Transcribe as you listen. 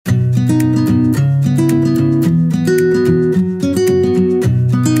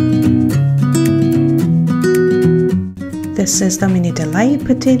This is the Mini Delight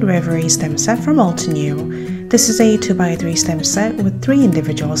Petite Reverie stem set from Altenew. This is a 2x3 stem set with 3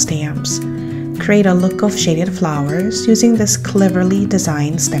 individual stamps. Create a look of shaded flowers using this cleverly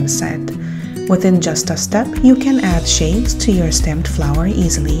designed stem set. Within just a step, you can add shades to your stamped flower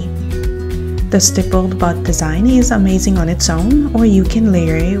easily. The stippled bud design is amazing on its own, or you can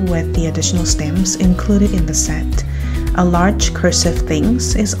layer it with the additional stems included in the set. A large cursive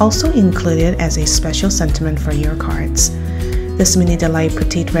things is also included as a special sentiment for your cards. This Mini Delight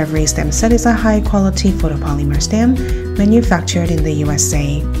Petite Reverie stem set is a high-quality photopolymer stamp manufactured in the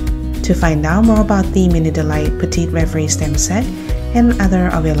USA. To find out more about the Mini Delight Petite Reverie stem set and other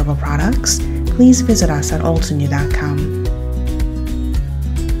available products, please visit us at altenew.com.